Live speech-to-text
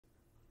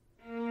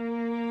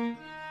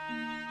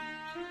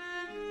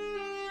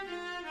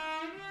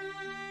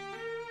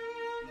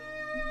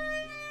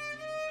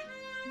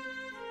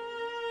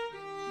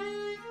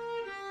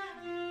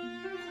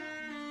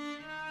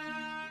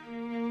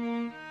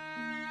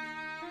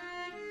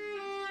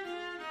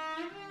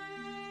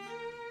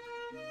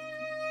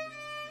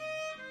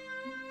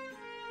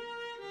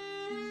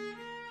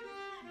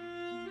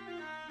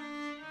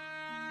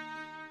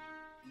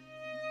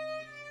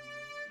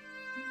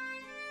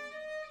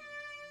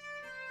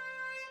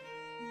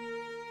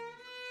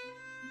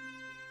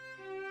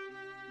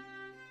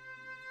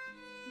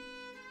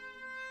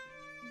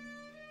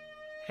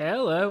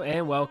Hello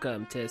and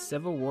welcome to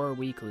Civil War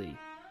Weekly,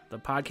 the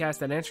podcast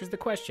that answers the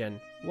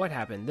question, what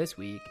happened this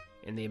week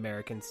in the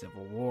American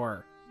Civil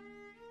War?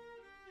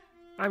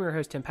 I'm your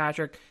host, Tim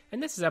Patrick,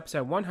 and this is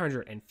episode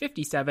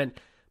 157,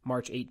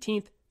 March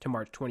 18th to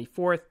March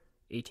 24th,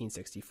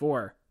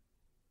 1864.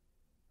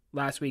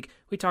 Last week,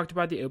 we talked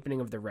about the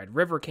opening of the Red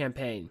River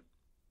Campaign.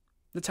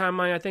 The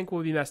timeline, I think,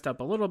 will be messed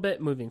up a little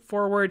bit moving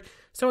forward,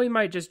 so we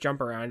might just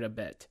jump around a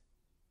bit.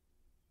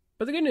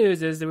 But the good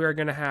news is that we are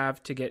going to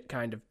have to get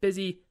kind of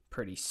busy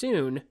pretty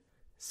soon,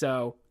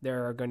 so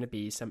there are going to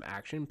be some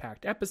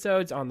action-packed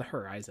episodes on the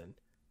horizon.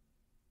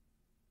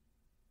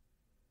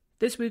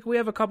 This week we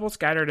have a couple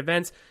scattered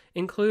events,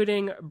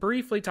 including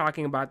briefly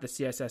talking about the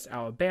CSS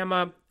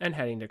Alabama and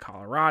heading to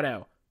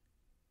Colorado.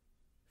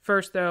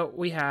 First, though,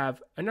 we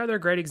have another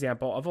great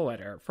example of a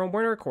letter from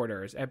winter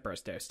quarters at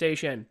Bristow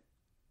Station.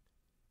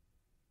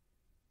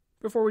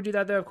 Before we do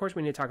that, though, of course,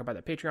 we need to talk about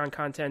the Patreon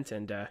content,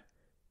 and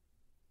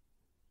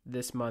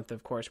this month,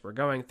 of course, we're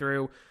going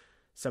through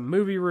some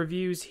movie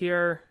reviews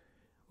here.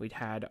 We'd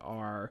had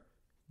our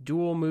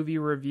dual movie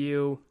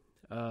review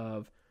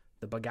of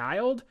The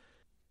Beguiled,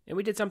 and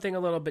we did something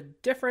a little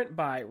bit different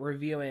by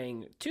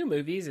reviewing two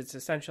movies. It's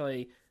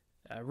essentially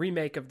a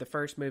remake of the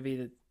first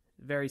movie,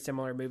 very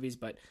similar movies,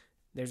 but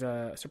there's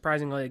a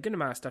surprisingly good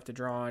amount of stuff to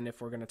draw on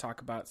if we're going to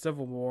talk about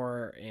Civil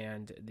War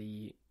and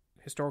the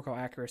historical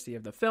accuracy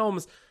of the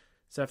films.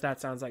 So if that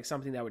sounds like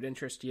something that would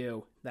interest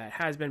you, that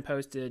has been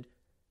posted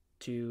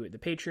to the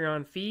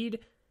Patreon feed,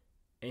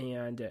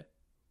 and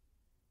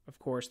of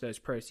course those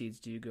proceeds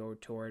do go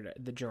toward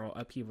the general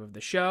upkeep of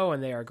the show,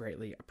 and they are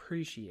greatly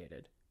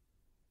appreciated.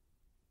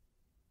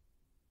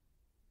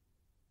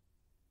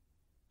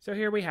 So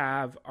here we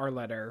have our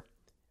letter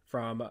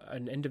from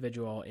an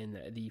individual in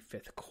the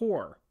 5th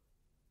Corps.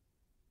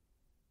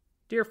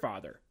 Dear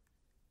Father,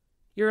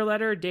 your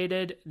letter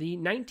dated the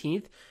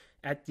 19th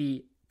at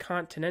the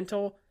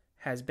Continental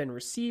has been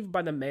received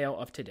by the mail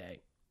of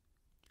today.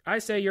 I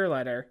say your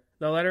letter,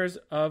 the letters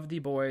of the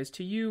boys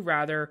to you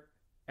rather,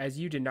 as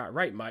you did not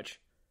write much.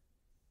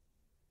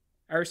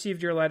 I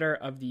received your letter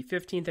of the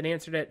 15th and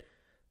answered it,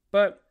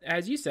 but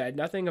as you said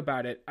nothing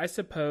about it, I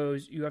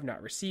suppose you have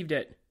not received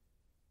it.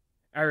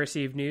 I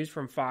received news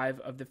from 5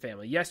 of the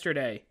family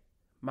yesterday,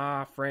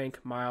 Ma,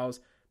 Frank,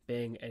 Miles,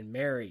 Bing, and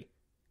Mary.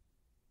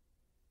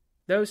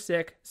 Those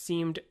sick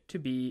seemed to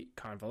be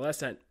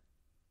convalescent.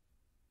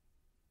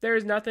 There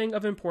is nothing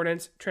of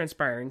importance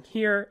transpiring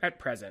here at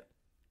present.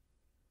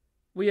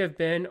 We have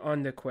been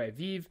on the qui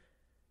vive,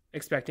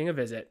 expecting a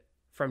visit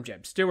from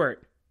Jeb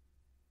Stuart.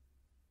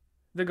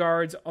 The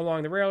guards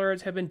along the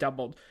railroads have been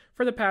doubled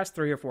for the past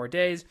 3 or 4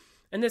 days,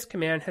 and this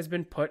command has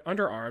been put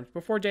under arms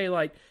before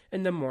daylight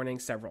in the morning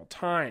several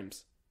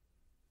times.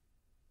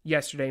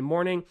 Yesterday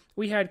morning,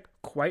 we had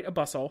quite a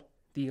bustle.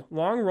 The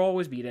long roll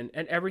was beaten,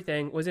 and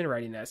everything was in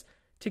readiness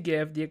to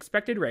give the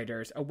expected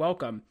raiders a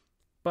welcome,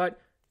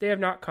 but they have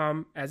not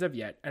come as of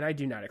yet, and I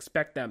do not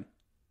expect them.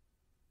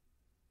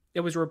 It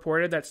was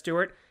reported that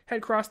Stuart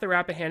had crossed the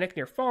Rappahannock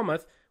near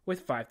Falmouth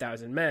with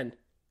 5,000 men.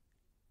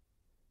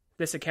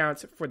 This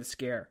accounts for the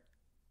scare.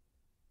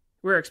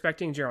 We're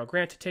expecting General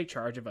Grant to take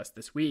charge of us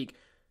this week.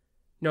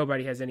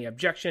 Nobody has any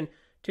objection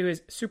to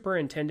his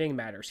superintending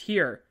matters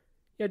here,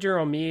 yet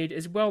General Meade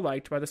is well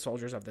liked by the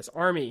soldiers of this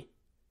army.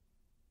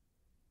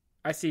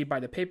 I see by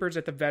the papers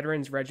that the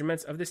veterans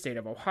regiments of the state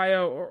of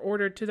Ohio are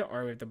ordered to the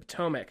Army of the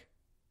Potomac.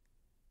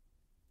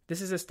 This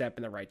is a step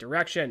in the right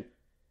direction.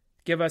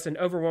 Give us an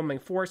overwhelming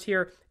force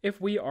here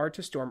if we are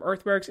to storm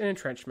earthworks and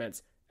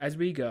entrenchments as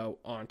we go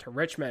on to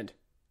Richmond.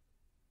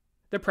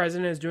 The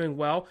President is doing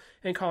well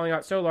in calling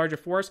out so large a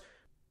force,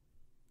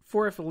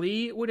 for if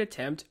Lee would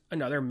attempt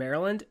another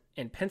Maryland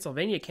and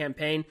Pennsylvania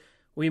campaign,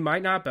 we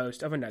might not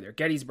boast of another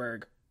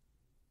Gettysburg.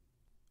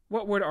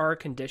 What would our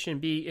condition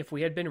be if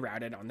we had been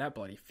routed on that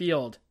bloody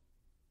field?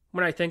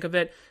 When I think of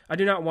it, I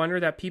do not wonder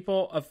that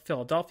people of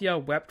Philadelphia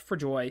wept for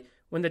joy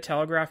when the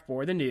telegraph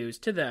bore the news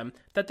to them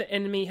that the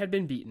enemy had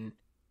been beaten.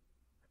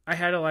 I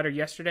had a letter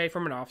yesterday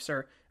from an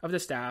officer of the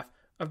staff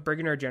of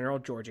Brigadier General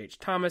George H.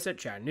 Thomas at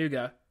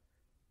Chattanooga.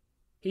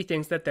 He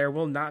thinks that there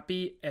will not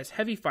be as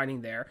heavy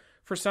fighting there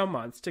for some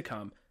months to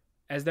come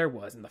as there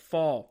was in the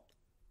fall.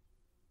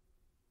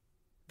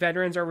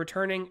 Veterans are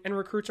returning and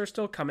recruits are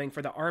still coming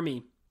for the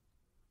Army.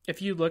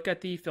 If you look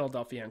at the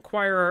Philadelphia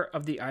Inquirer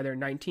of the either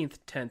 19th,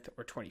 10th,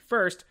 or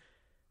 21st,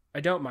 I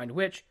don't mind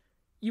which,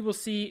 you will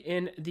see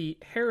in the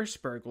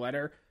Harrisburg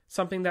letter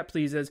something that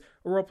pleases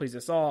or will please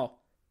us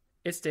all.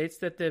 It states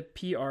that the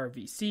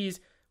PRVCs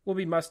will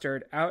be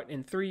mustered out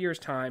in 3 years'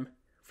 time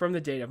from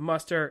the date of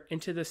muster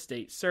into the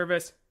state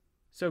service,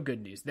 so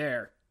good news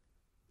there.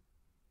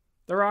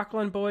 The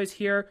Rockland boys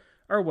here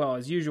are well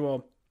as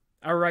usual.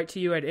 I'll write to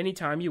you at any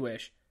time you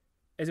wish,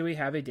 as we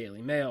have a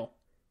daily mail.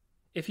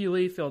 If you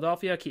leave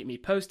Philadelphia, keep me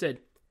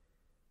posted.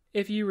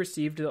 If you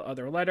received the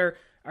other letter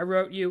I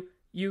wrote you,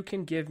 you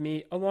can give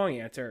me a long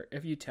answer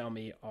if you tell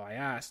me all I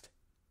asked.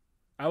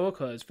 I will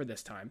close for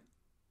this time.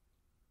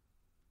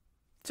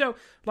 So,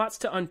 lots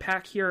to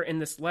unpack here in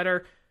this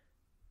letter.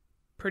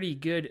 Pretty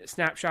good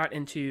snapshot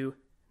into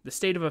the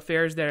state of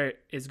affairs that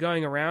is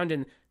going around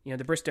in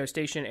the Bristow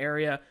Station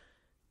area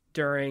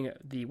during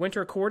the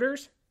winter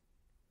quarters.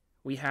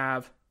 We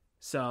have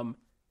some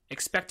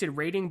expected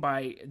raiding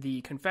by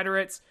the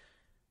Confederates,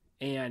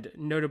 and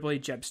notably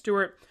Jeb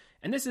Stuart.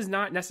 And this is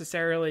not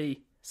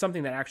necessarily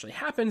something that actually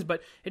happens,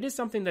 but it is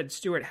something that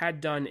Stuart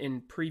had done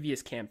in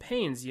previous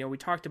campaigns. We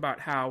talked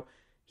about how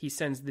he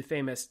sends the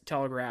famous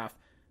telegraph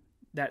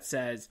that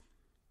says,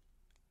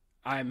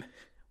 I'm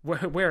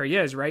where he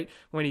is, right?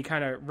 When he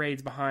kind of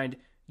raids behind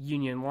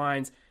Union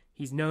lines.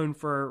 He's known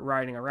for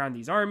riding around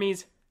these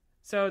armies,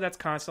 so that's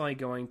constantly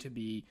going to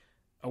be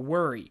a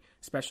worry,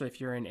 especially if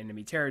you're in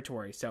enemy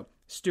territory. So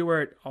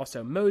Stuart,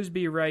 also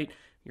Mosby, right?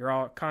 You're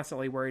all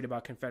constantly worried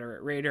about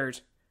Confederate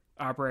raiders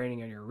operating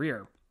in your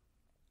rear.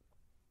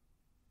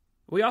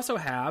 We also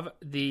have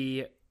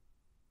the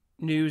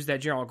news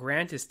that General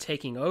Grant is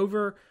taking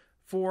over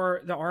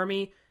for the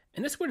Army,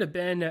 and this would have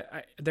been,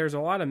 there's a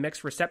lot of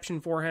mixed reception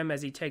for him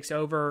as he takes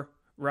over,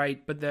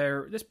 right? But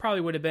this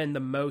probably would have been the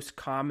most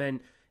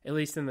common, at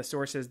least in the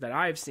sources that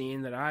I've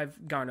seen, that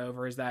I've gone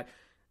over, is that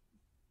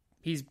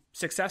he's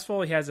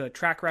successful. He has a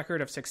track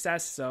record of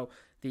success, so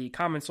the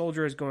common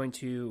soldier is going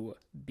to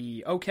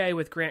be okay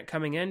with Grant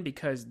coming in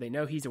because they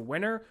know he's a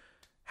winner.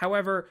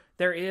 However,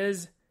 there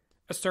is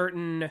a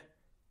certain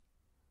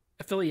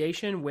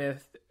affiliation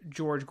with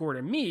George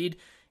Gordon Meade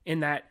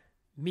in that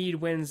Meade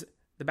wins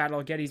the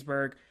Battle of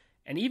Gettysburg,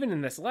 and even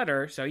in this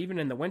letter, so even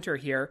in the winter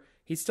here,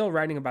 he's still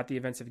writing about the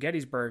events of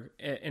Gettysburg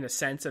in a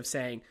sense of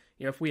saying,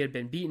 if we had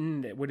been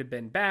beaten, it would have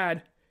been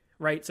bad,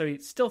 right? So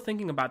he's still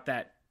thinking about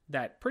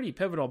that pretty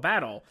pivotal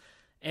battle,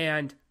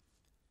 and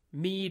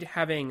Meade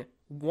having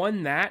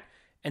won that,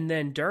 and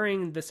then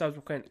during the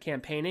subsequent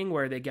campaigning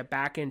where they get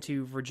back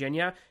into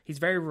Virginia, he's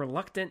very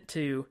reluctant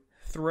to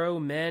throw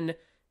men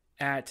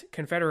at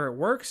Confederate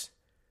works.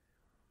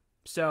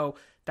 So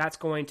that's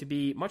going to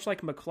be, much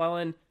like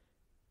McClellan,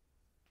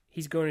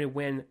 he's going to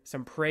win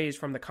some praise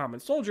from the common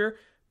soldier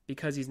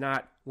because he's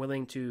not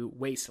willing to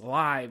waste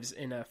lives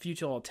in a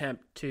futile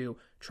attempt to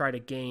try to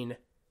gain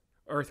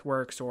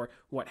earthworks or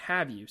what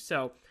have you.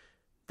 So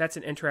that's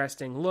an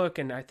interesting look,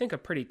 and I think a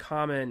pretty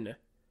common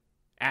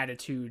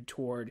attitude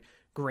toward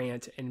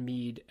Grant and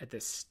Meade at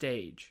this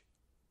stage.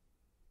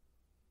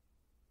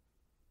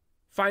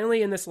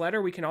 Finally, in this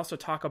letter, we can also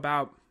talk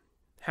about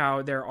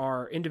how there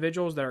are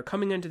individuals that are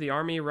coming into the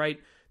Army, right?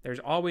 There's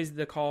always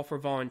the call for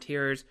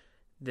volunteers.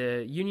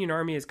 The Union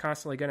Army is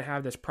constantly going to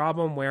have this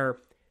problem where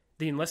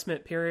the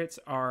enlistment periods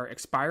are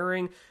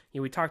expiring.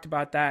 We talked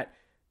about that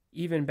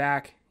even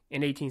back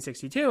in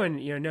 1862,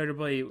 and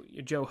notably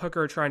Joe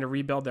Hooker trying to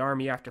rebuild the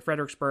Army after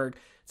Fredericksburg.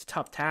 It's a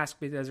tough task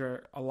because there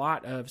are a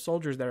lot of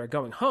soldiers that are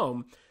going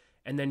home,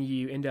 and then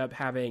you end up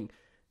having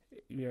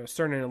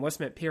certain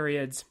enlistment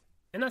periods.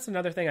 And that's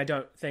another thing I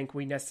don't think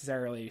we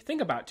necessarily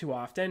think about too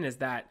often, is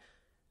that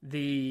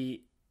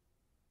the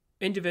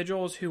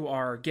individuals who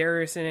are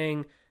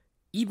garrisoning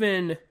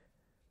even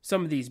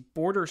some of these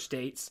border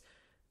states,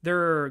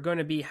 they're going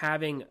to be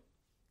having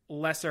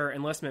lesser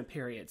enlistment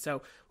periods.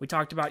 So we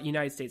talked about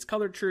United States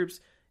colored troops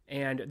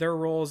and their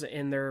roles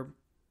in their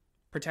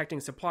protecting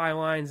supply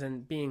lines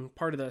and being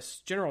part of the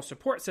general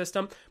support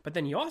system. But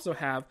then you also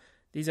have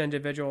these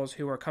individuals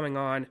who are coming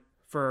on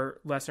for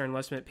lesser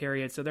enlistment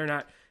periods. So they're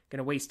not going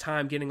to waste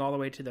time getting all the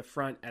way to the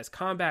front as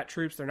combat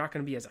troops. They're not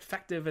going to be as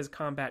effective as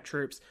combat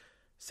troops.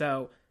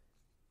 So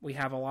we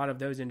have a lot of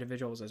those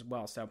individuals as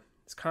well. So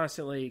it's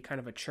constantly kind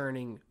of a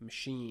churning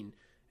machine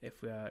if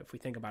we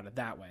think about it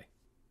that way.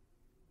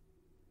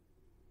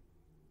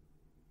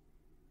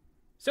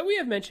 So we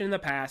have mentioned in the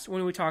past,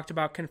 when we talked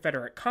about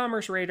Confederate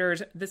commerce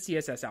raiders, the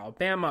CSS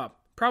Alabama,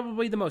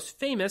 probably the most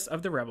famous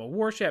of the rebel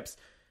warships,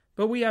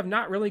 but we have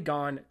not really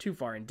gone too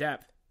far in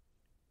depth.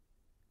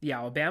 The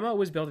Alabama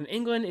was built in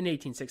England in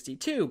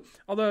 1862,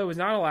 although it was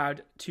not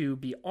allowed to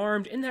be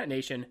armed in that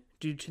nation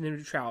due to the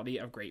neutrality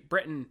of Great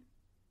Britain.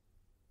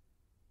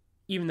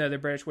 Even though the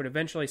British would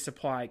eventually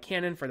supply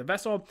cannon for the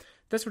vessel,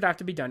 this would have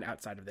to be done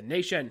outside of the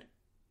nation.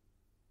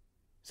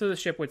 So the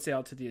ship would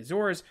sail to the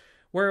Azores,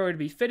 where it would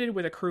be fitted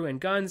with a crew and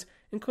guns,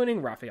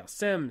 including Raphael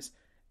Semmes,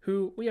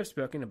 who we have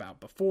spoken about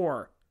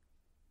before.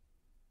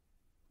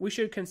 We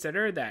should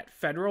consider that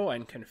Federal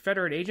and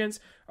Confederate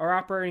agents are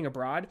operating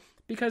abroad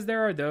because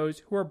there are those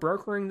who are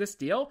brokering this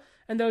deal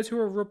and those who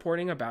are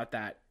reporting about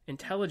that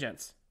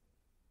intelligence.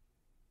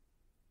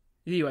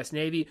 The U.S.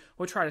 Navy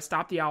would try to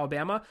stop the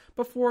Alabama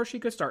before she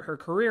could start her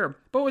career,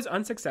 but was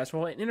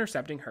unsuccessful in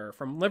intercepting her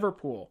from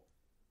Liverpool.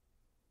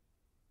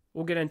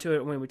 We'll get into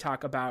it when we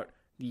talk about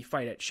the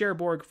fight at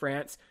Cherbourg,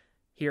 France,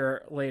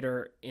 here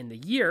later in the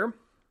year,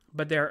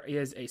 but there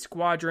is a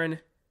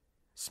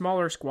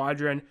smaller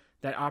squadron,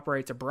 that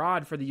operates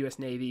abroad for the U.S.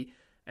 Navy,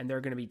 and they're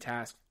going to be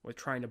tasked with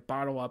trying to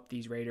bottle up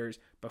these raiders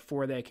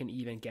before they can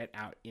even get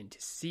out into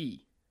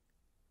sea.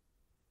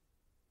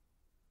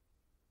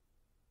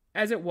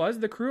 As it was,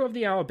 the crew of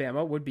the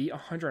Alabama would be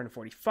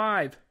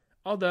 145,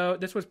 although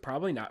this was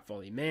probably not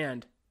fully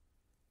manned.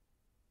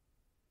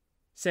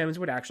 Semmes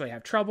would actually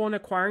have trouble in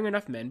acquiring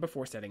enough men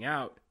before setting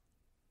out.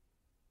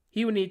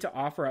 He would need to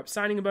offer up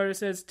signing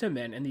bonuses to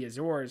men in the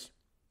Azores.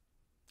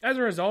 As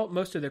a result,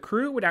 most of the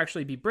crew would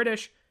actually be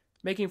British,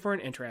 making for an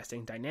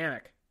interesting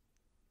dynamic.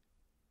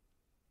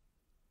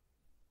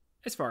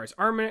 As far as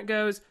armament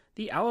goes,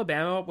 the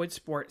Alabama would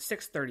sport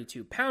 6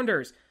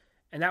 32-pounders,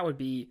 and that would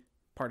be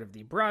part of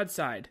the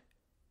broadside,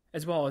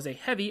 as well as a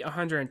heavy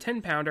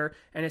 110-pounder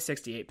and a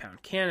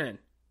 68-pound cannon.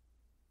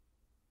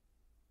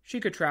 She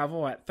could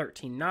travel at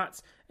 13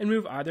 knots and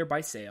move either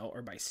by sail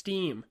or by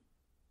steam.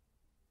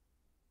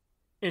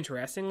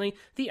 Interestingly,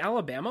 the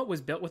Alabama was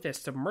built with a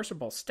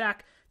submersible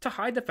stack to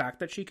hide the fact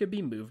that she could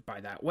be moved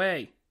by that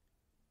way.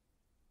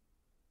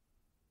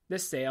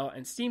 This sail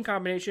and steam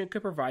combination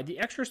could provide the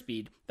extra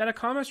speed that a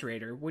commerce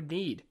raider would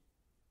need.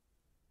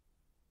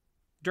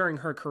 During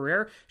her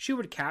career, she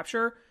would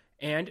capture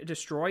and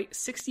destroy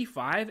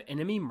 65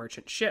 enemy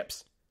merchant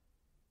ships.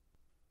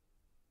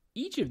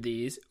 Each of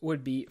these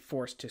would be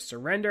forced to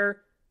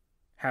surrender,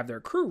 have their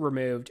crew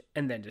removed,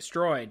 and then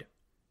destroyed.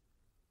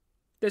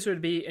 This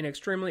would be an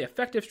extremely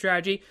effective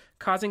strategy,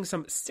 causing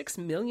some $6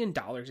 million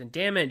in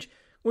damage,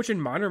 which in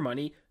modern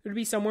money would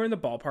be somewhere in the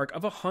ballpark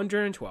of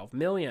 $112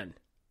 million.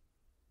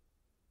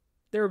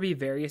 There would be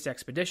various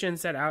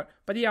expeditions set out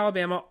by the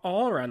Alabama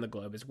all around the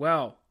globe as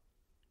well.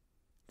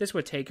 This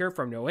would take her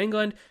from New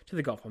England to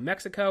the Gulf of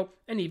Mexico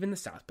and even the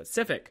South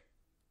Pacific.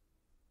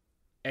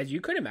 As you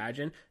could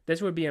imagine,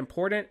 this would be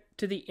important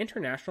to the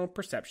international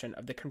perception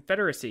of the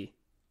Confederacy.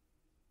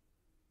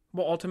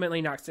 While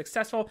ultimately not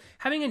successful,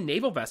 having a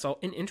naval vessel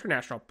in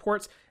international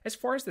ports as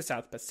far as the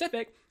South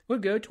Pacific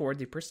would go toward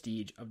the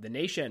prestige of the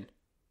nation,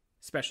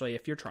 especially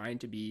if you're trying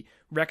to be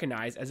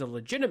recognized as a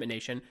legitimate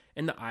nation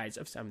in the eyes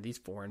of some of these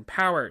foreign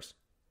powers.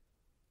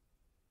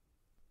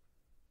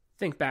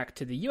 Think back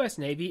to the U.S.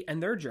 Navy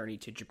and their journey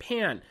to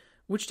Japan,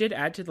 which did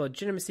add to the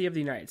legitimacy of the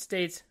United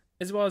States,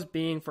 as well as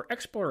being for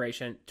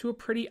exploration to a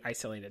pretty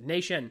isolated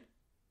nation.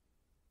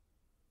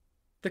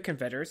 The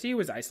Confederacy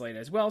was isolated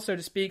as well, so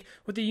to speak,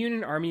 with the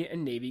Union Army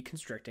and Navy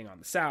constricting on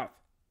the South.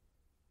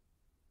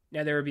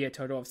 Now there would be a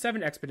total of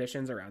 7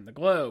 expeditions around the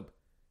globe.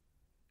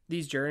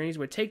 These journeys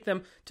would take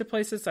them to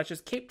places such as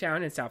Cape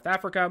Town in South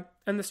Africa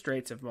and the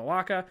Straits of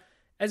Malacca,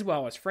 as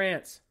well as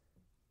France.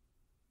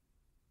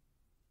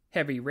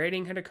 Heavy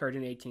raiding had occurred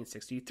in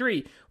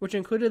 1863, which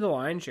included the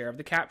lion's share of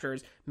the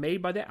captures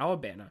made by the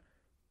Alabama,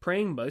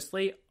 preying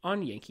mostly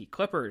on Yankee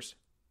clippers.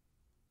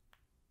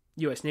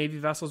 U.S. Navy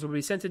vessels would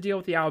be sent to deal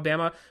with the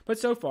Alabama, but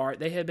so far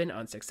they had been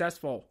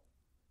unsuccessful.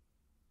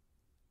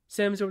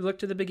 Sims would look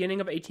to the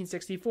beginning of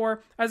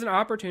 1864 as an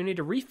opportunity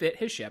to refit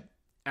his ship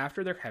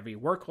after their heavy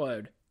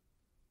workload.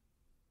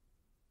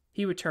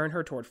 He would turn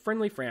her toward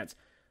friendly France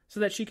so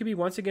that she could be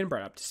once again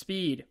brought up to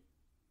speed.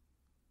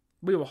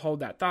 We will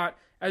hold that thought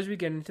as we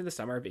get into the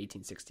summer of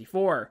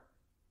 1864.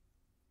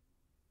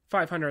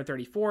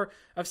 534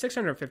 of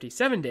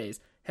 657 days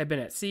had been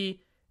at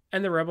sea,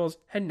 and the rebels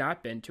had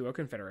not been to a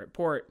Confederate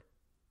port.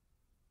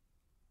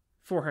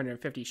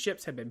 450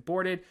 ships had been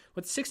boarded,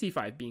 with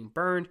 65 being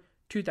burned,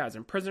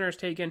 2,000 prisoners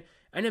taken,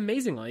 and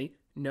amazingly,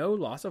 no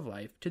loss of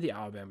life to the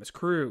Alabama's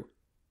crew.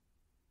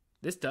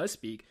 This does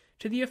speak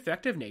to the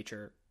effective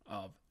nature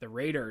of the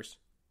raiders.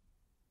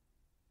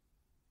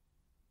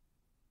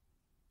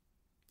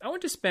 I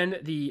want to spend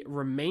the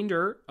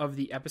remainder of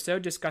the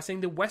episode discussing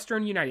the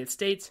western United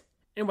States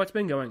and what's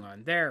been going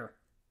on there.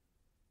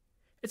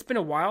 It's been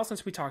a while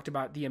since we talked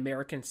about the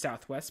American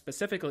Southwest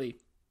specifically.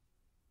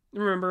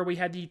 Remember, we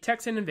had the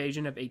Texan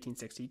invasion of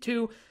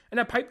 1862 and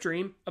a pipe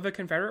dream of a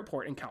Confederate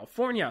port in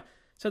California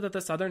so that the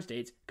southern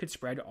states could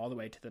spread all the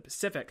way to the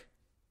Pacific.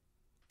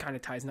 Kind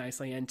of ties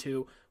nicely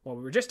into what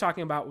we were just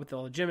talking about with the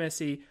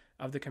legitimacy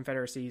of the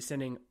Confederacy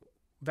sending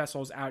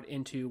vessels out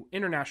into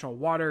international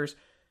waters,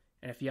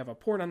 and if you have a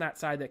port on that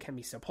side that can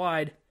be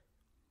supplied,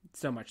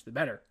 so much the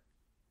better.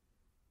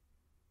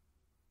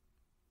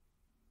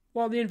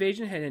 While the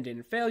invasion had ended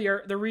in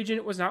failure, the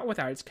region was not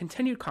without its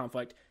continued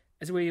conflict,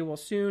 as we will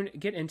soon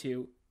get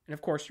into, and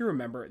of course you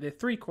remember, the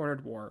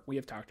three-cornered war we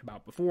have talked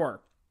about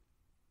before.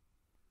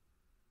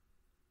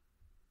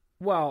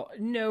 While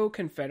no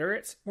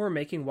Confederates were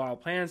making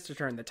wild plans to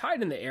turn the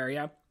tide in the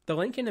area, the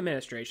Lincoln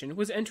administration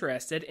was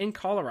interested in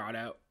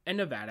Colorado and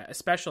Nevada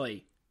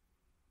especially.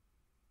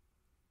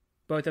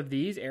 Both of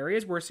these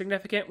areas were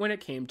significant when it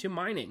came to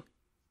mining.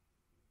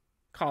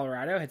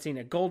 Colorado had seen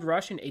a gold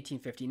rush in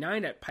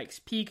 1859 at Pikes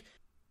Peak,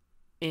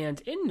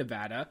 and in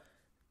Nevada,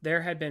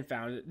 there had been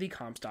found the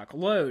Comstock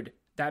lode,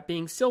 that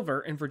being silver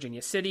in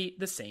Virginia City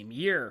the same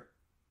year.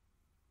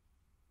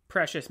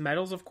 Precious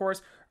metals, of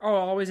course, are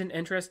always an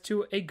interest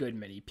to a good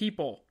many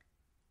people.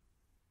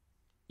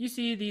 You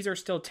see, these are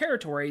still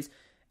territories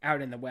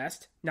out in the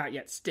West, not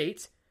yet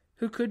states,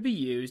 who could be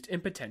used in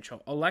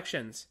potential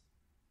elections.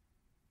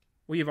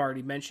 We have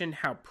already mentioned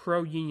how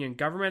pro-union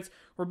governments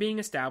were being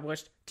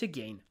established to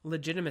gain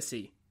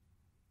legitimacy.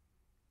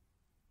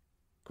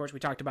 Of course, we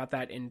talked about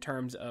that in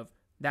terms of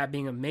that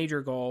being a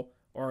major goal,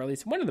 or at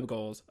least one of the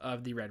goals,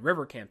 of the Red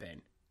River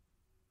Campaign.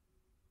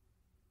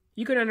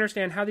 You could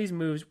understand how these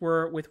moves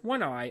were with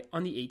one eye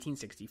on the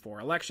 1864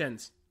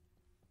 elections.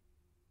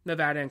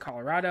 Nevada and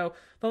Colorado,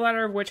 the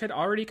latter of which had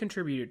already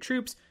contributed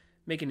troops,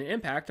 making an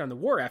impact on the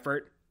war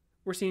effort,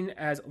 were seen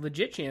as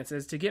legit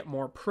chances to get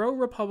more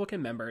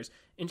pro-Republican members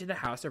into the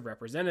House of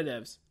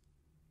Representatives.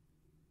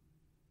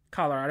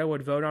 Colorado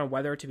would vote on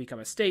whether to become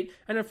a state,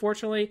 and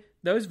unfortunately,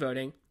 those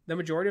voting, the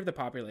majority of the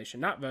population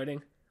not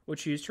voting, would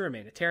choose to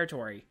remain a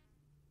territory.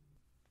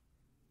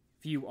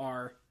 If you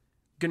are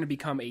going to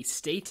become a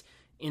state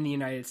in the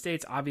United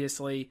States,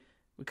 obviously,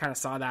 we kind of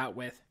saw that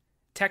with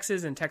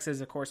Texas, and Texas,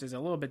 of course, is a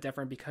little bit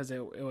different because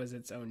it was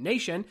its own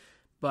nation,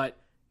 but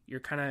you're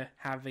kind of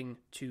having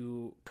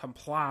to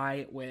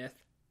comply with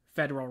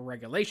federal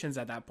regulations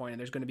at that point, and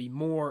there's going to be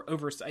more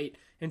oversight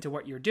into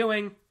what you're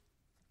doing.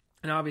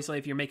 And obviously,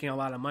 if you're making a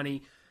lot of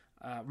money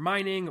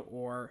mining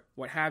or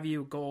what have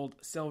you, gold,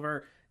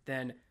 silver,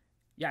 then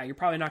yeah, you're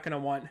probably not going to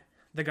want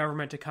the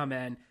government to come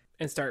in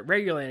and start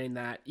regulating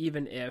that,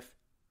 even if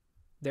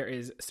there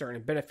is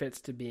certain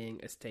benefits to being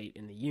a state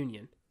in the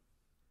Union.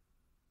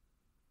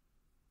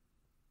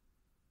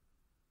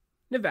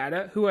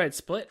 Nevada, who had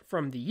split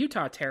from the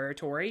Utah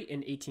Territory in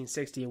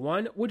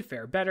 1861, would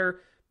fare better,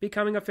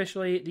 becoming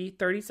officially the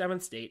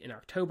 37th state in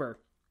October.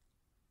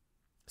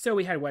 So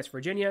we had West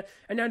Virginia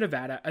and now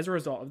Nevada as a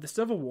result of the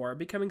Civil War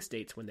becoming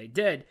states when they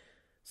did.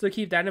 So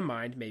keep that in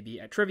mind, maybe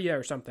at trivia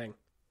or something.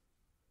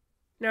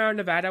 Now,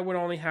 Nevada would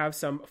only have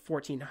some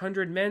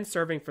 1,400 men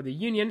serving for the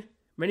Union,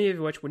 many of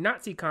which would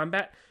not see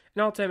combat,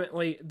 and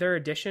ultimately their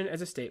addition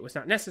as a state was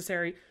not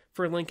necessary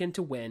for Lincoln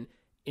to win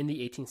in the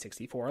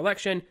 1864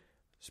 election.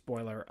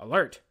 Spoiler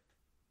alert.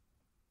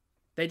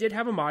 They did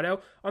have a motto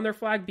on their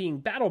flag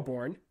being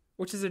Battleborn,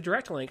 which is a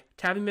direct link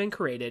to having been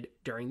created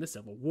during the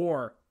Civil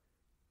War.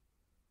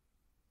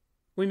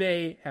 We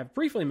may have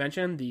briefly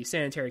mentioned the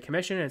Sanitary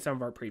Commission in some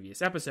of our previous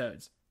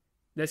episodes.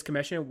 This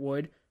commission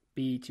would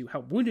be to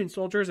help wounded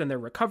soldiers in their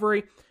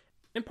recovery,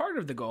 and part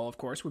of the goal, of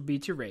course, would be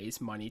to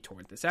raise money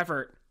toward this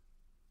effort.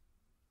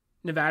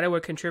 Nevada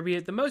would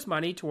contribute the most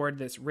money toward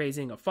this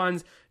raising of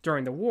funds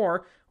during the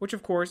war, which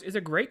of course is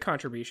a great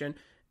contribution,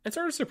 and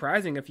sort of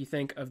surprising if you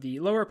think of the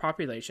lower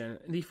population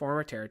the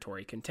former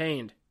territory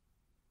contained.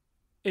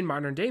 In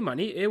modern day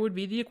money, it would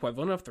be the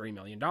equivalent of $3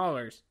 million.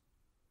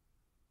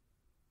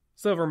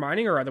 Silver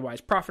mining, or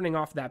otherwise profiting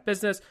off that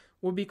business,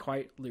 would be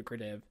quite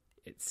lucrative,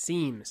 it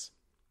seems.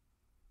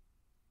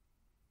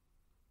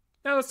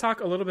 Now let's talk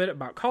a little bit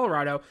about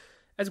Colorado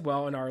as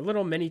well in our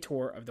little mini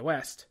tour of the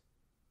West.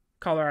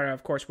 Colorado,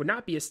 of course, would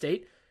not be a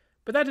state,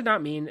 but that did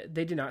not mean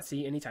they did not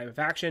see any type of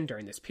action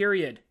during this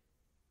period.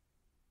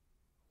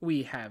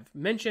 We have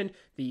mentioned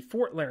the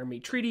Fort Laramie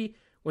Treaty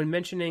when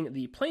mentioning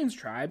the Plains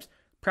tribes,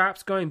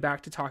 perhaps going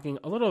back to talking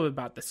a little bit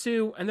about the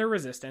Sioux and their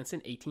resistance in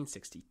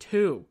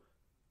 1862.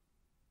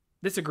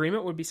 This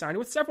agreement would be signed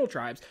with several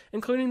tribes,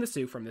 including the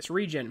Sioux from this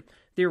region,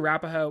 the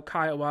Arapaho,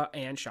 Kiowa,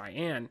 and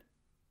Cheyenne.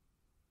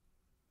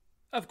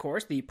 Of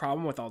course, the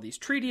problem with all these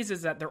treaties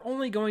is that they're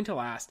only going to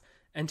last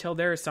until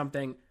there is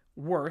something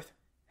worth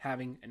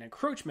having an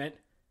encroachment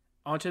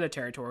onto the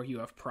territory you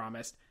have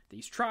promised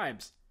these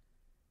tribes.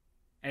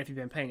 And if you've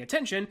been paying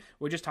attention,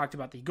 we just talked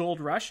about the gold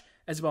rush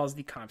as well as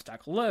the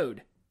Comstock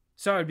lode.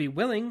 So I'd be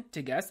willing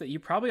to guess that you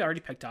probably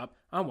already picked up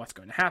on what's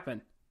going to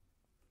happen.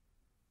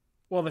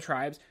 Well, the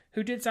tribes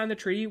who did sign the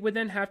treaty would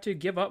then have to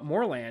give up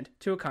more land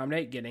to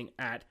accommodate getting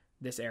at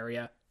this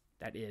area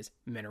that is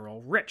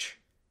mineral rich.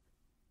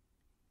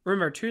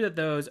 Remember, too, that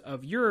those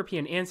of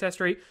European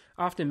ancestry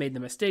often made the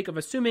mistake of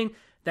assuming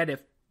that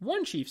if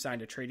one chief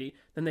signed a treaty,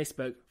 then they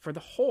spoke for the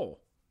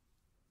whole.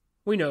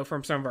 We know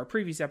from some of our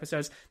previous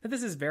episodes that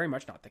this is very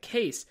much not the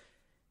case,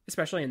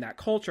 especially in that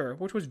culture,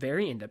 which was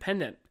very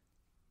independent.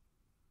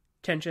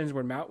 Tensions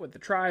would mount with the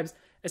tribes,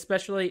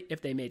 especially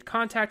if they made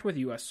contact with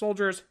U.S.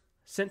 soldiers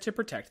sent to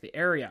protect the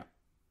area.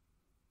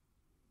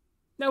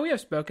 Now, we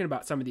have spoken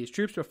about some of these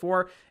troops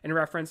before in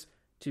reference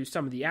to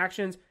some of the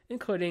actions,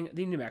 including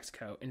the New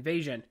Mexico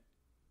invasion.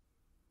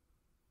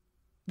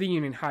 The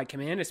Union High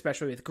Command,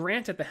 especially with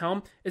Grant at the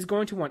helm, is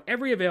going to want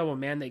every available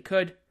man they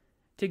could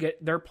to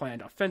get their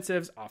planned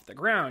offensives off the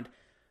ground.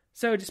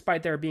 So,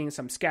 despite there being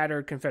some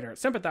scattered Confederate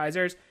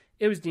sympathizers,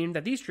 it was deemed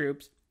that these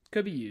troops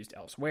could be used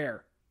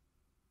elsewhere.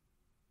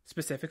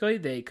 Specifically,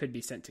 they could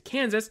be sent to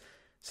Kansas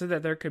so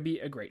that there could be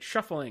a great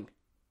shuffling.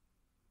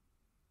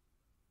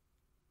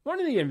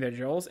 One of the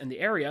individuals in the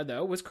area,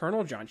 though, was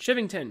Colonel John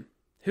Chivington,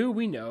 who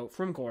we know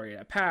from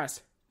Glorieta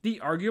Pass, the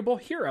arguable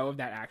hero of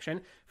that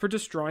action for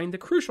destroying the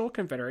crucial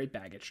Confederate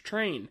baggage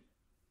train.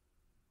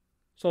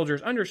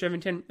 Soldiers under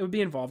Chivington would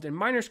be involved in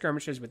minor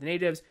skirmishes with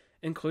natives,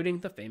 including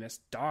the famous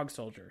Dog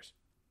Soldiers.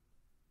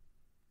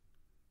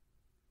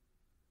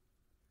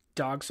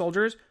 Dog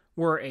Soldiers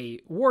were a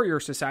warrior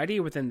society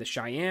within the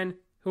Cheyenne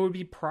who would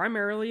be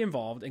primarily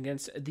involved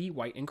against the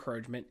white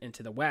encroachment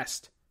into the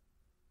West.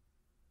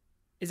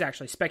 It's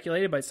actually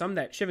speculated by some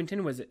that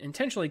Chivington was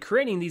intentionally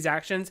creating these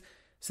actions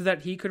so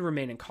that he could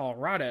remain in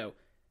Colorado,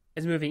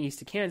 as moving east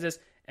to Kansas,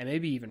 and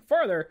maybe even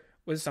farther,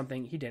 was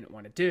something he didn't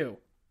want to do.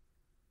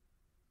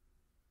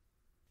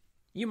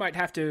 You might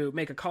have to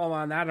make a call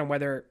on that, on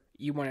whether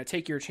you want to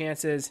take your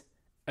chances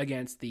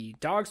against the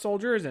Dog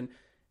Soldiers, and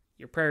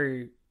you're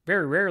very,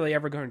 very rarely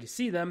ever going to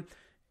see them.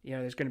 You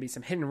know, there's going to be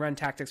some hit and run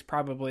tactics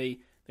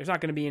probably. There's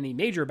not going to be any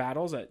major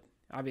battles.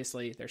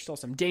 Obviously, there's still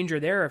some danger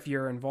there if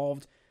you're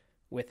involved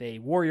with a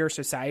warrior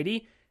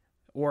society,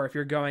 or if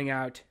you're going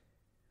out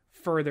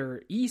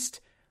further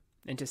east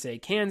into, say,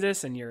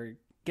 Kansas, and you're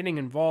getting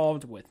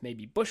involved with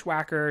maybe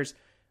bushwhackers,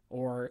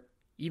 or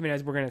even,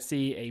 as we're going to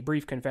see, a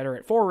brief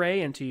Confederate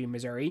foray into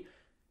Missouri,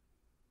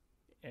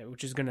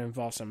 which is going to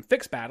involve some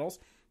fixed battles,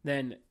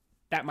 then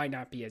that might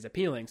not be as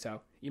appealing.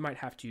 So you might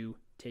have to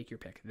take your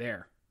pick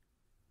there.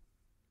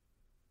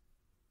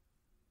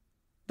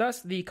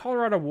 Thus, the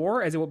Colorado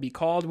War, as it would be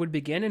called, would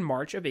begin in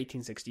March of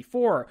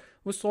 1864,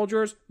 with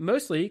soldiers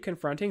mostly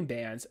confronting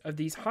bands of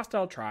these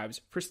hostile tribes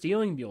for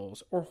stealing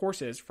mules or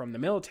horses from the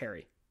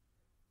military.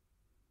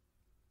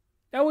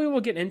 Now we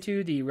will get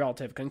into the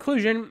relative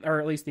conclusion,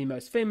 or at least the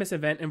most famous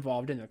event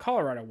involved in the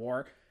Colorado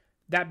War,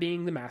 that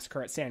being the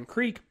massacre at Sand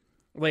Creek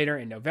later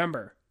in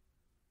November.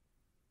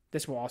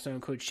 This will also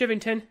include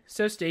Chivington,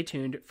 so stay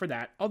tuned for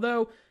that,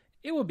 although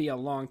it will be a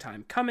long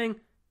time coming,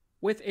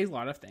 with a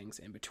lot of things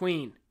in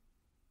between.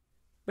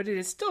 But it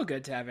is still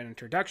good to have an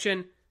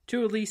introduction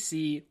to at least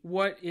see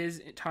what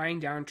is tying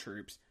down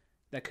troops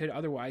that could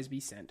otherwise be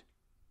sent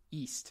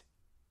east.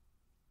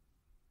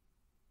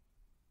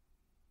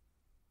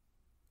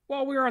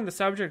 While we are on the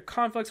subject of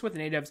conflicts with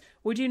natives,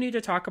 we do need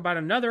to talk about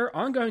another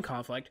ongoing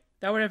conflict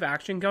that would have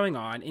action going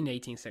on in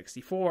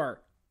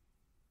 1864.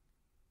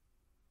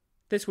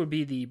 This would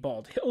be the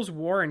Bald Hills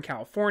War in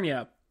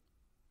California.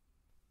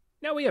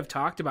 Now, we have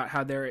talked about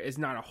how there is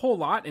not a whole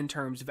lot in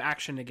terms of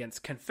action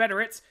against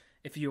Confederates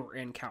if you were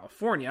in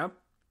California.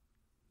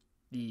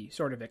 The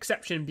sort of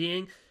exception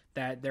being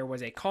that there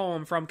was a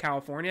column from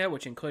California,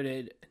 which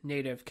included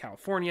native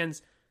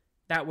Californians,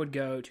 that would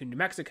go to New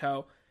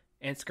Mexico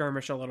and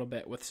skirmish a little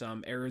bit with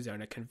some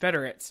Arizona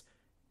Confederates.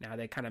 Now,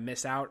 they kind of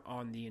miss out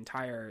on the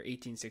entire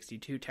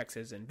 1862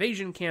 Texas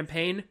invasion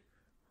campaign,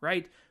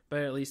 right?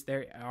 But at least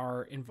they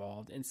are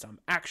involved in some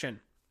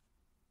action.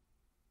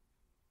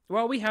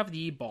 Well, we have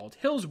the Bald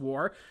Hills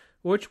War,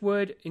 which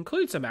would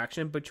include some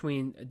action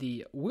between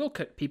the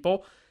Wilkut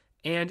people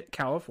and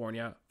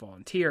California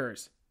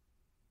volunteers.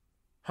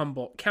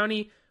 Humboldt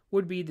County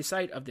would be the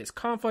site of this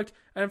conflict,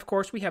 and of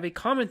course we have a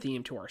common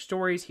theme to our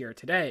stories here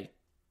today.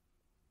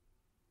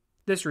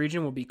 This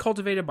region will be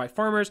cultivated by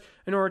farmers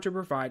in order to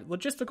provide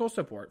logistical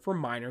support for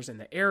miners in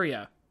the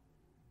area.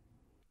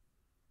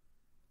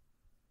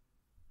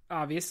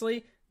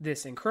 Obviously,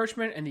 this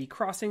encroachment and the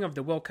crossing of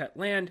the Wilkut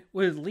land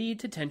would lead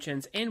to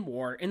tensions and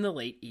war in the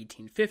late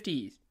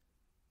 1850s.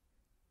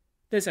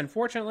 This,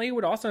 unfortunately,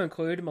 would also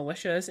include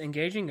militias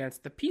engaging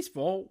against the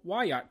peaceful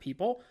Wyandotte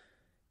people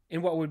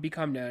in what would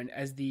become known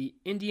as the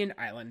Indian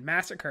Island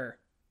Massacre.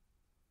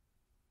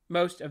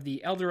 Most of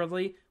the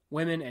elderly,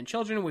 women, and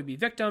children would be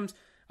victims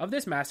of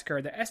this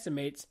massacre that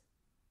estimates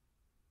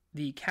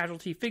the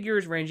casualty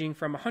figures ranging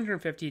from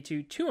 150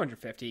 to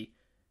 250,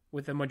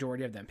 with the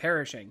majority of them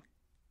perishing.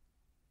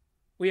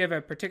 We have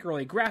a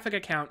particularly graphic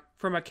account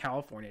from a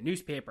California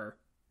newspaper.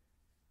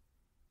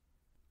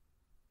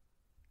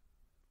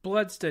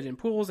 Blood stood in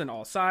pools on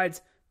all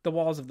sides, the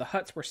walls of the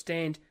huts were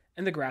stained,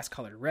 and the grass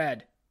colored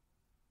red.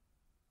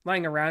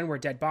 Lying around were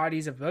dead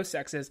bodies of both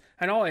sexes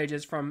and all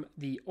ages, from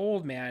the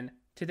old man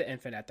to the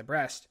infant at the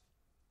breast.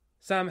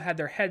 Some had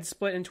their heads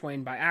split in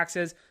twain by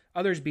axes,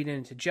 others beaten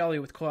into jelly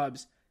with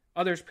clubs,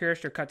 others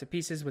pierced or cut to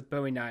pieces with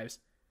bowie knives.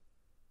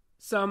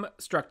 Some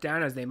struck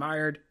down as they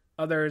mired,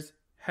 others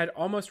had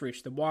almost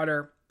reached the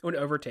water when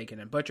overtaken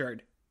and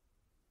butchered.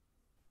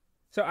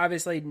 So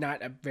obviously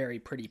not a very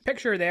pretty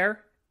picture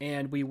there,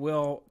 and we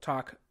will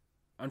talk,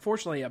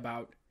 unfortunately,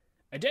 about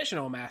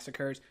additional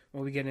massacres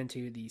when we get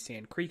into the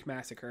Sand Creek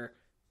Massacre,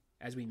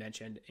 as we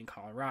mentioned, in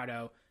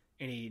Colorado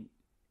in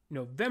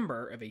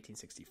November of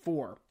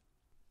 1864.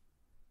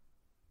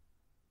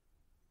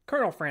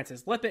 Colonel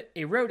Francis Lippett,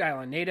 a Rhode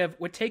Island native,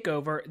 would take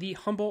over the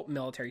Humboldt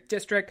Military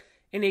District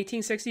in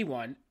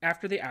 1861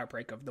 after the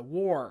outbreak of the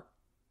war.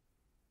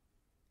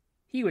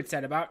 He would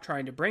set about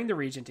trying to bring the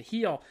region to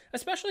heel,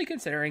 especially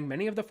considering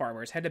many of the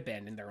farmers had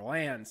abandoned their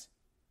lands.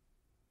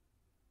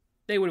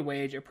 They would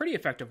wage a pretty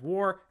effective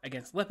war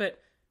against Lippett,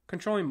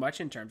 controlling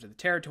much in terms of the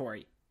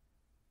territory.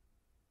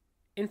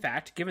 In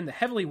fact, given the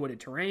heavily wooded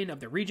terrain of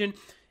the region,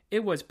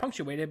 it was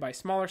punctuated by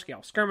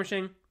smaller-scale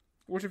skirmishing,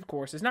 which of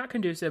course is not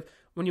conducive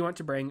when you want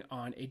to bring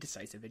on a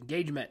decisive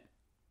engagement.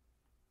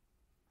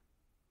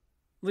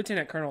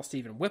 Lieutenant Colonel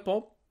Stephen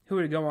Whipple, who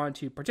would go on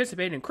to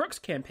participate in Crook's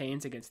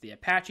campaigns against the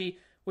Apache,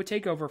 would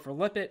take over for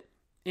Lippett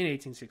in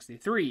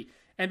 1863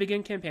 and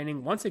begin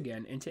campaigning once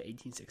again into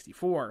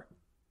 1864.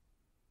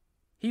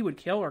 He would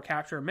kill or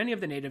capture many of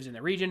the natives in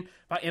the region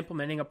by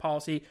implementing a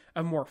policy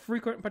of more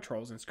frequent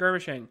patrols and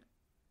skirmishing.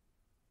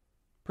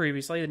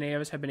 Previously, the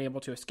natives had been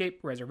able to escape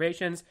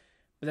reservations,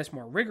 but this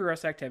more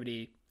rigorous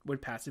activity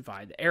would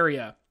pacify the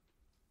area.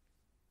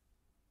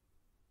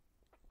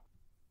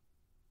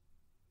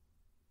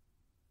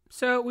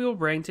 So we will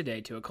bring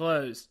today to a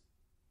close.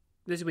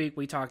 This week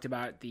we talked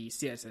about the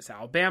CSS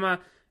Alabama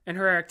and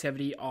her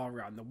activity all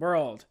around the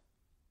world.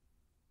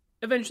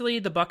 Eventually,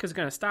 the buck is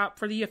going to stop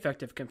for the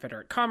effective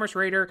Confederate commerce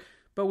raider,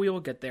 but we will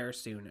get there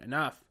soon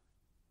enough.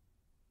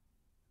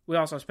 We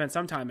also spent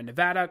some time in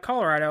Nevada,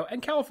 Colorado,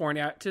 and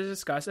California to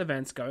discuss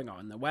events going on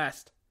in the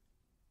West.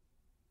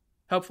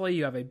 Hopefully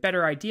you have a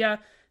better idea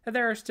that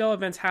there are still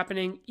events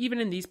happening even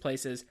in these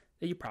places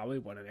that you probably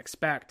wouldn't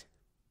expect.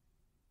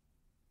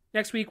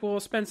 Next week we'll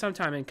spend some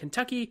time in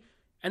Kentucky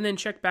and then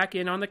check back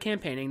in on the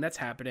campaigning that's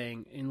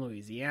happening in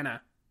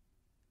Louisiana.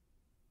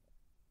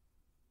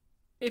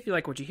 If you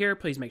like what you hear,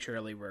 please make sure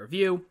to leave a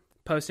review.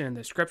 Posted in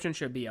the description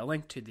should be a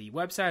link to the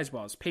website as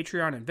well as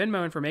Patreon and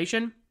Venmo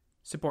information.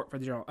 Support for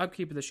the general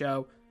upkeep of the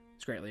show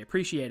is greatly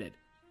appreciated.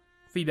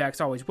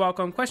 Feedback's always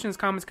welcome. Questions,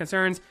 comments,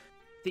 concerns.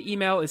 The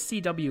email is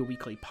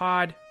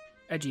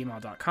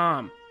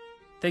cwweeklypod@gmail.com.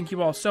 Thank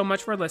you all so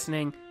much for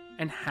listening,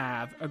 and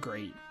have a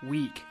great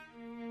week.